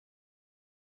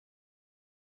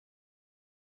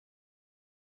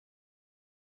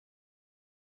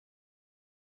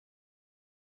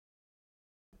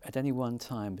At any one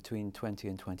time, between 20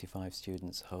 and 25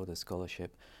 students hold a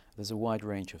scholarship. There's a wide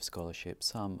range of scholarships.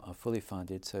 Some are fully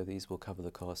funded, so these will cover the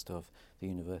cost of the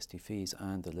university fees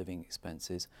and the living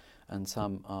expenses, and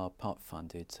some are part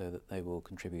funded, so that they will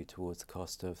contribute towards the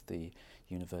cost of the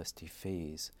university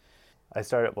fees. I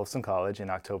started at Wolfson College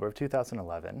in October of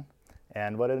 2011,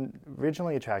 and what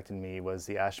originally attracted me was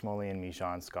the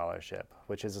Ashmolean-Mijan Scholarship,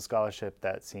 which is a scholarship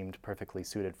that seemed perfectly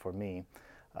suited for me.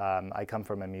 I come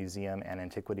from a museum and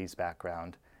antiquities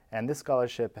background, and this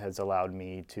scholarship has allowed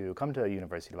me to come to the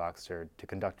University of Oxford to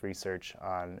conduct research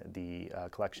on the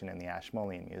collection in the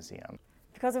Ashmolean Museum.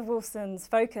 Because of Wolfson's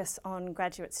focus on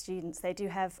graduate students, they do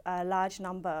have a large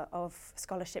number of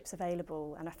scholarships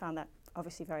available, and I found that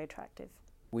obviously very attractive.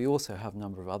 We also have a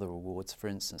number of other awards. For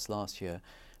instance, last year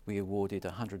we awarded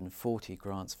 140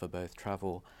 grants for both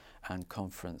travel and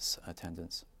conference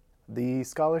attendance. The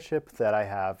scholarship that I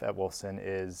have at Wolfson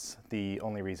is the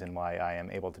only reason why I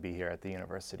am able to be here at the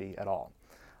university at all.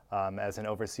 As an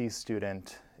overseas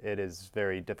student, it is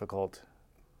very difficult,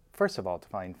 first of all, to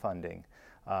find funding.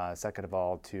 Second of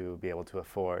all, to be able to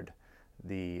afford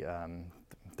the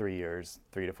 3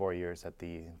 to 4 years that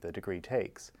the degree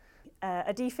takes.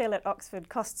 A DPhil at Oxford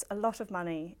costs a lot of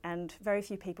money, and very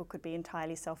few people could be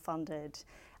entirely self-funded.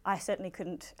 I certainly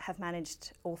couldn't have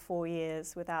managed all 4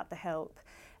 years without the help.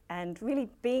 And really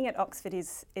being at Oxford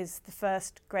is the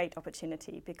first great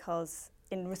opportunity, because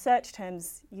in research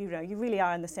terms, you really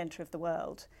are in the centre of the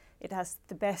world. It has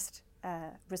the best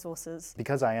resources.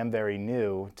 Because I am very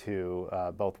new to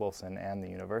both Wolfson and the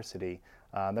university,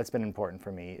 that's been important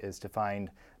for me, is to find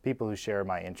people who share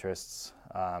my interests,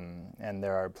 and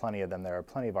there are plenty of them. There are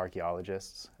plenty of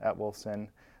archaeologists at Wolfson,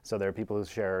 so there are people who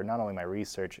share not only my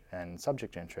research and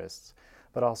subject interests,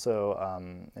 but also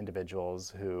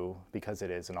individuals who, because it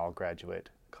is an all-graduate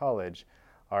college,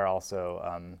 are also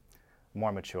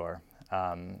more mature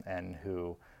and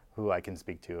who I can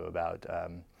speak to about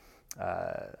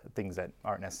things that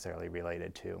aren't necessarily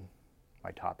related to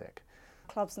my topic.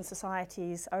 Clubs and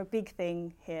societies are a big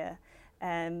thing here.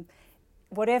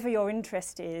 Whatever your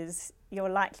interest is, you're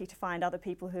likely to find other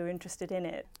people who are interested in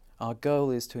it. Our goal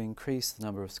is to increase the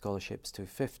number of scholarships to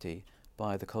 50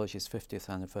 by the college's 50th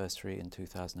anniversary in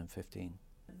 2015.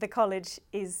 The college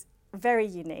is very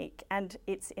unique, and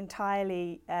it's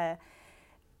entirely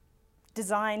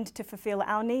designed to fulfil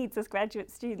our needs as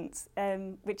graduate students,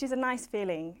 which is a nice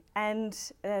feeling. And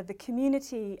the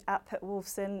community up at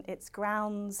Wolfson, its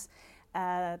grounds,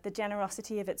 the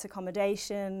generosity of its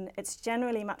accommodation, its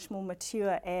generally much more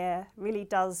mature air really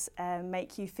does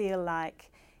make you feel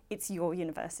like it's your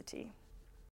university.